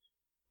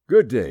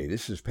Good day,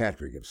 this is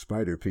Patrick of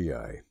Spider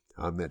PI,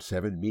 OmNet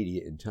 7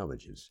 Media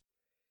Intelligence.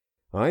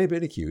 I have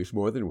been accused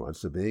more than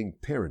once of being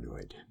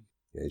paranoid.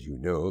 As you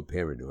know,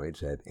 paranoids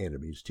have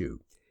enemies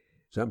too.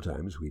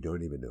 Sometimes we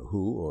don't even know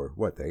who or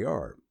what they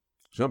are.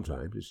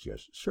 Sometimes it's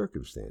just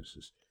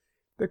circumstances.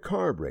 The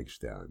car breaks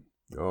down.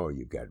 Oh,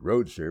 you've got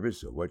road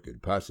service, so what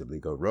could possibly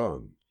go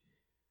wrong?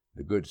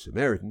 The good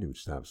Samaritan who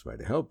stops by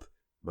to help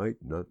might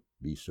not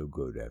be so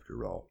good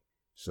after all.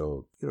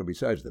 So,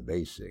 besides the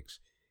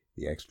basics,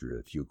 the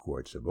extra few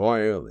quarts of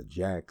oil, a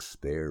jack,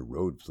 spare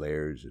road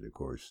flares, and of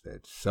course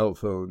that cell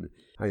phone,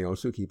 I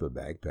also keep a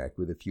backpack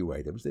with a few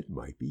items that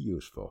might be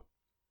useful.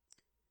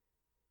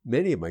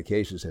 Many of my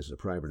cases as a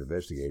private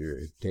investigator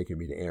have taken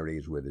me to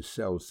areas where the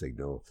cell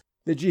signal,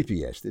 the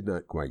GPS, did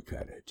not quite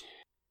cut it.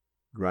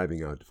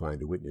 Driving out to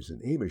find a witness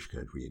in Amish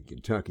country in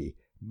Kentucky,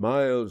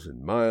 miles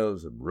and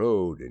miles of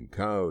road and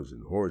cows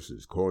and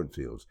horses,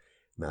 cornfields,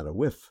 not a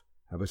whiff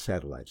of a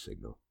satellite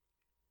signal.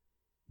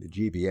 The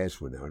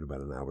GPS went out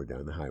about an hour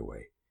down the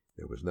highway.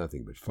 There was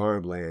nothing but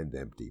farmland,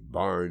 empty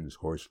barns,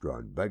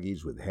 horse-drawn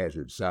buggies with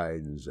hazard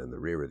signs on the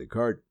rear of the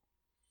cart.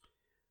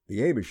 The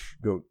Amish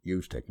don't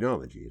use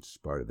technology. It's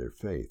part of their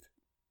faith.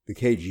 The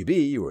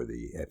KGB, or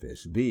the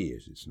FSB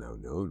as it's now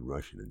known,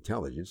 Russian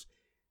intelligence,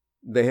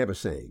 they have a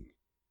saying,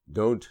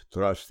 don't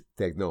trust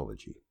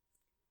technology.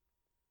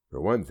 For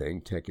one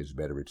thing, tech is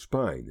better at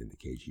spying than the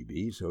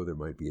KGB, so there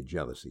might be a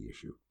jealousy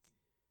issue.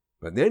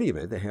 But in any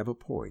event, they have a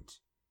point.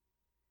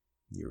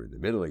 You're in the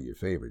middle of your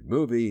favorite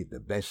movie,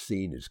 the best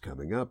scene is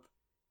coming up,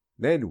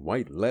 then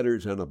white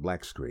letters on a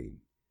black screen.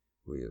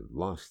 We have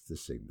lost the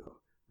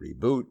signal.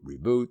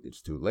 Reboot,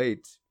 it's too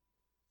late.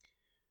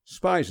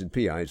 Spies and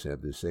PIs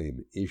have the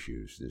same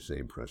issues, the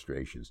same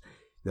frustrations.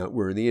 Now,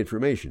 we're in the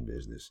information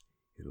business,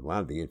 and a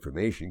lot of the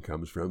information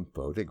comes from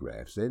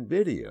photographs and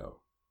video.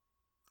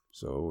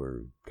 So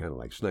we're kind of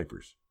like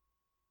snipers.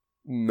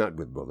 Not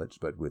with bullets,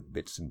 but with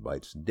bits and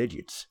bytes and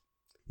digits.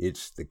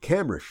 It's the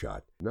camera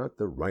shot, not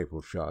the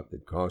rifle shot,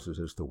 that causes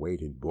us to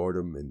wait in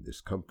boredom and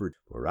discomfort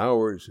for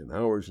hours and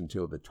hours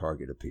until the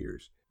target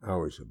appears.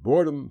 Hours of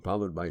boredom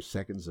followed by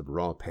seconds of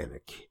raw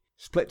panic.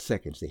 Split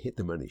seconds to hit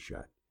the money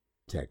shot.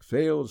 Tech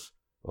fails,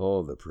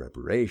 all the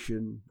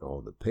preparation,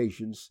 all the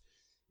patience,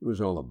 it was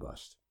all a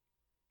bust.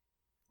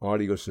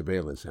 Audio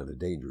surveillance on a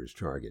dangerous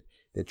target.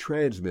 The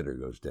transmitter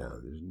goes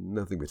down. There's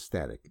nothing but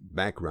static,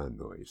 background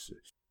noise.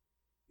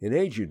 An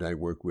agent I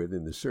worked with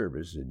in the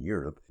service in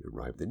Europe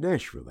arrived in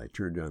Nashville. I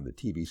turned on the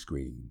TV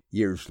screen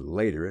years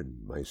later,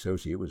 and my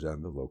associate was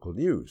on the local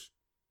news.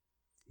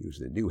 He was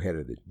the new head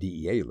of the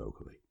DEA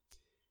locally.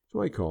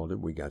 So I called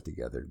him. We got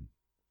together.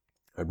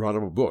 I brought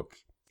him a book.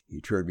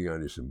 He turned me on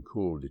to some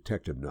cool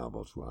detective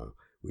novels while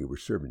we were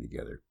serving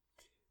together.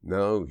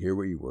 Now, here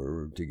we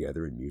were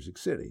together in Music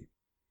City.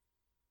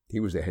 He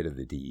was the head of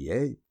the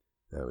DEA.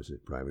 I was a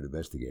private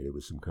investigator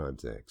with some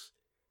contacts.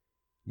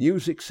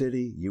 Music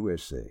City,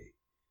 USA.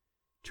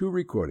 2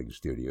 recording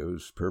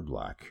studios per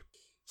block.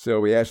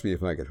 So he asked me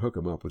if I could hook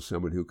him up with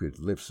someone who could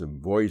lift some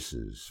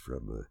voices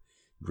from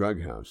a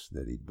drug house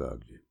that he'd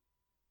bugged.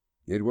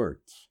 It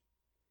worked.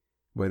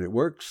 When it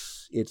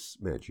works, it's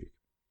magic.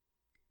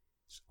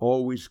 It's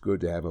always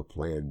good to have a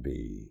plan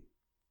B.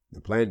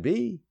 The plan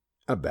B?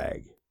 A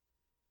bag.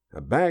 A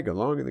bag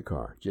along in the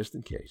car, just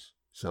in case.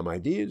 Some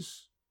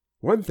ideas?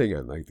 One thing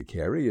I'd like to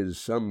carry is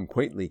some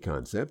quaintly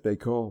concept they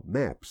call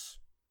maps.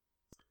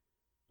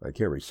 I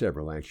carry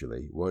several,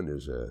 actually. One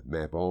is a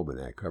map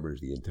almanac,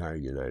 covers the entire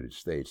United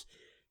States,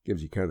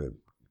 gives you kind of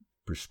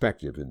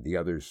perspective, and the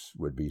others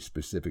would be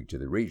specific to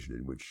the region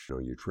in which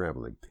you're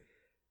traveling.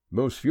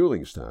 Most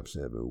fueling stops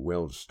have a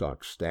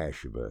well-stocked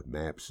stash of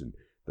maps, and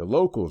the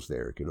locals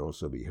there can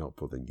also be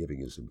helpful in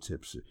giving us some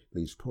tips, at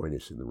least point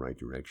us in the right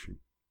direction.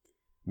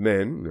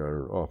 Men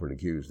are often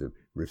accused of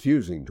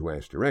refusing to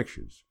ask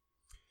directions.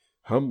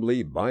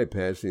 Humbly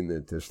bypassing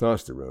the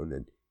testosterone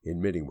and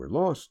admitting we're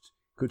lost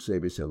could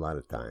save us a lot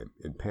of time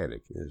and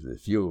panic as the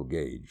fuel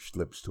gauge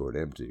slips toward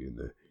empty and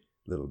the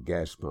little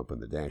gas pump on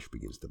the dash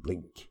begins to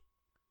blink,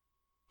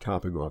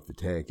 topping off the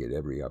tank at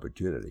every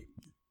opportunity.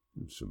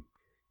 Some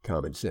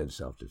common sense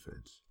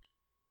self-defense.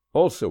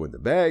 Also in the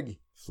bag,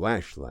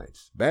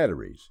 flashlights,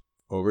 batteries,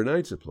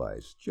 overnight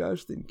supplies,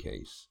 just in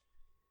case.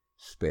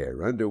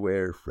 Spare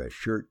underwear, fresh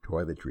shirt,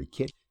 toiletry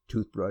kit,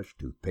 toothbrush,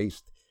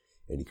 toothpaste,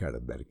 any kind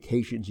of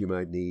medications you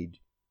might need,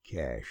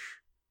 cash.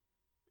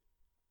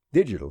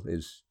 Digital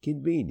is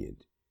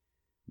convenient,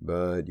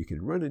 but you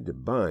can run into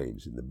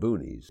binds in the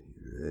boonies.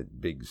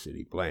 That big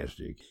city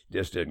plastic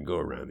just doesn't go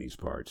around these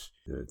parts.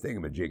 The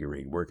thingamajigger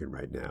ain't working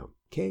right now.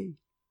 Cash.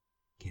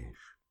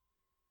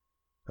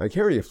 I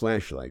carry a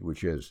flashlight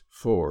which has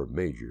 4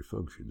 major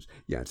functions.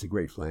 Yeah, it's a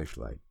great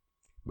flashlight.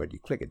 But you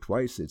click it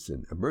twice, it's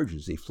an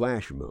emergency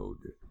flash mode.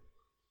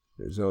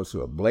 There's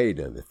also a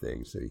blade on the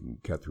thing, so you can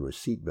cut through a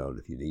seatbelt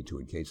if you need to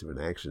in case of an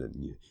accident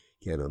and you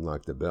can't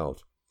unlock the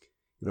belt.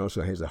 It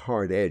also has a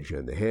hard edge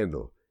on the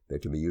handle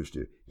that can be used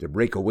to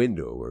break a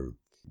window or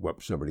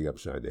whoop somebody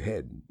upside the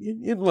head.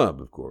 In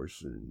love, of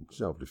course, and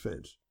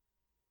self-defense.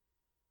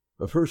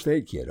 A first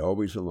aid kit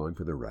always along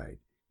for the ride.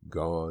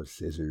 gauze,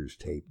 scissors,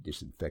 tape,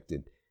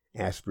 disinfectant,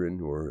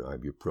 aspirin or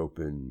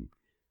ibuprofen,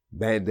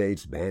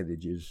 Band-Aids,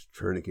 bandages,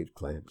 tourniquet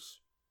clamps.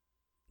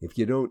 If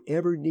you don't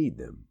ever need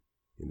them,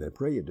 and I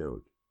pray you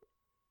don't,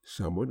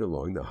 someone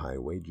along the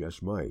highway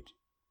just might.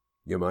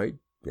 You might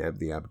have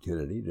the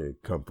opportunity to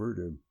comfort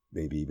or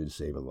maybe even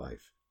save a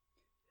life.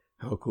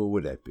 How cool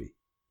would that be?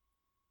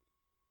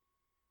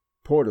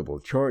 Portable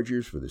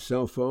chargers for the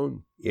cell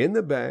phone in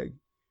the bag.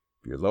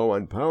 If you're low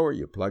on power,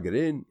 you plug it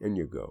in and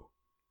you go.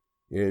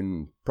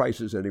 In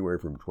prices anywhere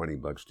from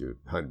 $20 to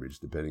hundreds,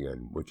 depending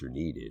on what your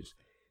need is.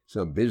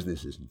 Some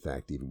businesses, in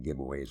fact, even give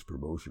away as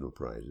promotional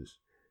prizes.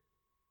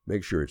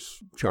 Make sure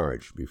it's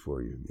charged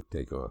before you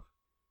take off.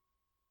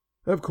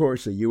 Of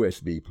course, a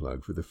USB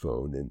plug for the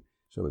phone and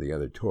some of the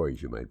other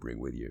toys you might bring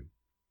with you.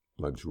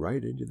 Plugs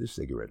right into the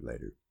cigarette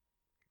lighter.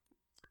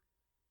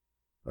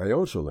 I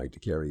also like to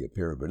carry a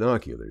pair of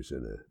binoculars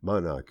and a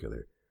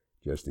monocular,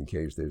 just in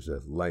case there's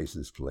a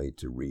license plate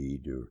to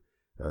read, or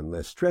on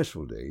less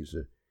stressful days,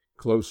 a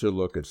closer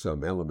look at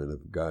some element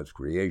of God's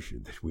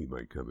creation that we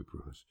might come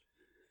across.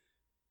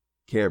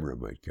 Camera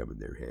might come in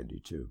there handy,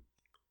 too.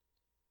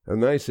 A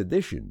nice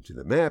addition to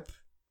the map,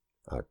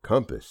 a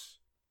compass.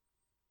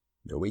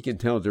 Now, we can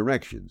tell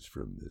directions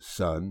from the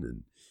sun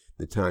and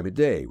the time of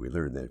day. We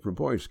learned that from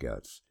Boy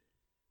Scouts.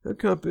 A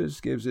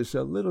compass gives us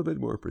a little bit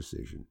more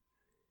precision.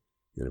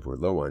 And if we're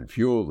low on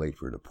fuel, late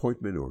for an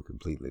appointment, or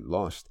completely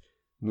lost,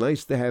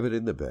 nice to have it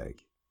in the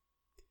bag.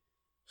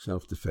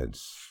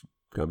 Self-defense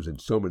comes in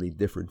so many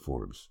different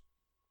forms.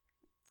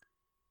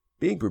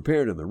 Being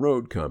prepared on the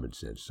road, common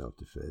sense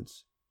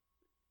self-defense.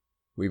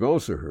 We've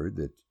also heard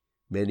that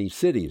many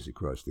cities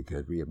across the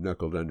country have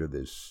knuckled under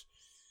to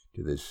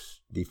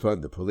this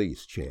defund the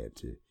police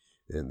chant,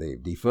 and they've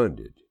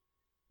defunded,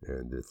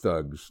 and the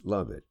thugs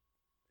love it.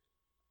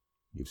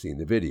 You've seen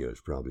the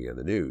videos probably on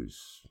the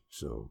news.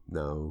 So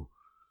now,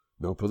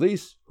 no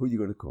police, who are you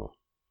going to call?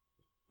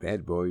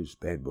 Bad boys,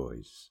 bad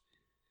boys.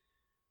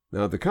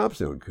 Now, if the cops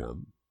don't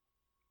come,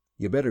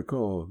 you better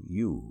call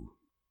you.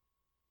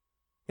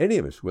 Any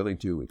of us willing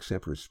to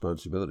accept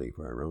responsibility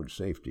for our own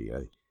safety,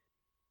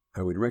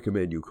 I would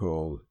recommend you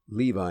call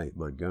Levi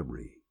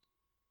Montgomery.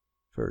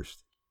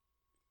 First,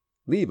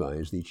 Levi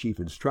is the chief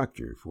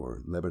instructor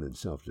for Lebanon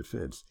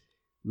Self-Defense,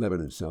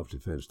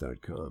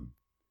 LebanonSelfDefense.com.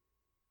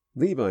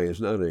 Levi is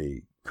not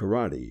a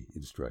karate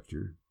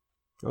instructor,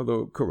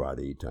 although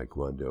karate,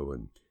 taekwondo,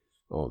 and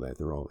all that,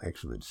 they're all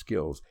excellent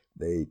skills.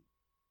 They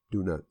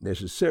do not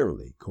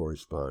necessarily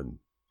correspond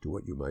to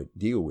what you might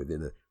deal with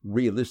in a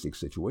realistic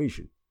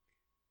situation.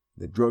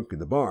 The drunk in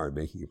the bar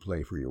making a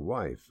play for your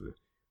wife,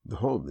 the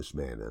homeless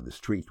man on the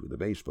street with a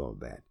baseball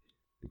bat,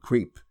 the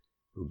creep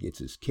who gets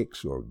his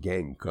kicks or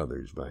gang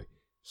colors by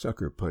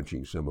sucker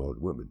punching some old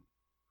woman.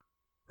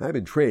 I've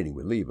been training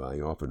with Levi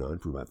off and on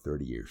for about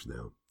 30 years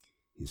now.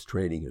 His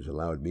training has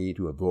allowed me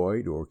to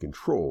avoid or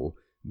control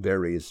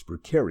various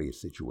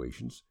precarious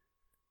situations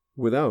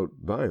without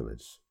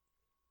violence.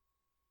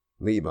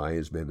 Levi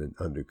has been an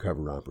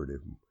undercover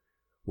operative,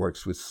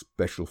 works with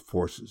special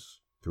forces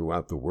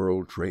throughout the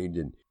world, trained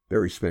in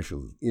very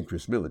special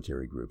interest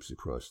military groups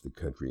across the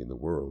country and the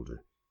world.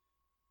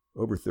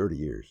 Over 30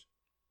 years.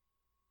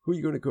 Who are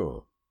you going to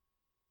call?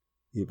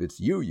 If it's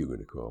you're going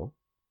to call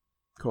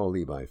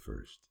Levi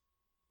first.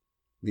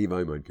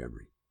 Levi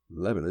Montgomery,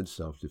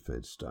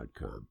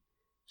 LebanonSelfDefense.com,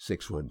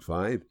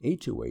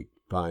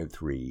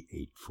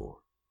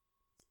 615-828-5384.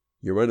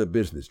 You're on a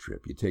business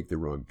trip. You take the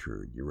wrong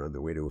turn. You're on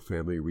the way to a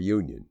family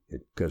reunion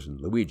at Cousin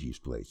Luigi's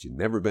place. You've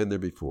never been there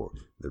before.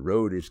 The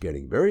road is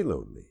getting very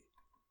lonely.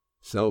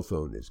 Cell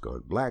phone has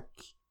gone black.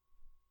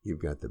 You've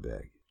got the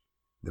bag.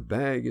 The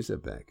bag is a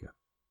backup.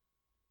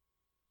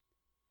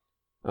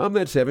 I'm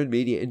That 7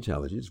 Media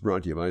Intelligence,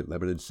 brought to you by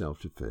Lebanon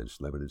Self-Defense,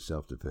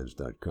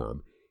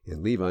 LebanonSelfDefense.com,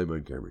 and Levi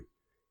Montgomery,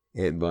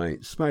 and by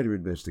Spider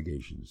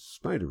Investigations,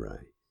 Spider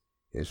Eye,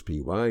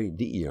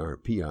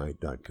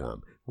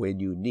 SPYDERPI.com, when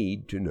you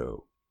need to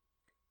know.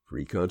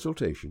 Free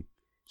consultation,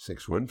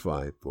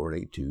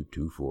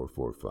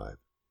 615-482-2445.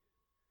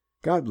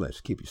 God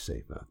bless. Keep you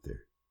safe out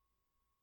there.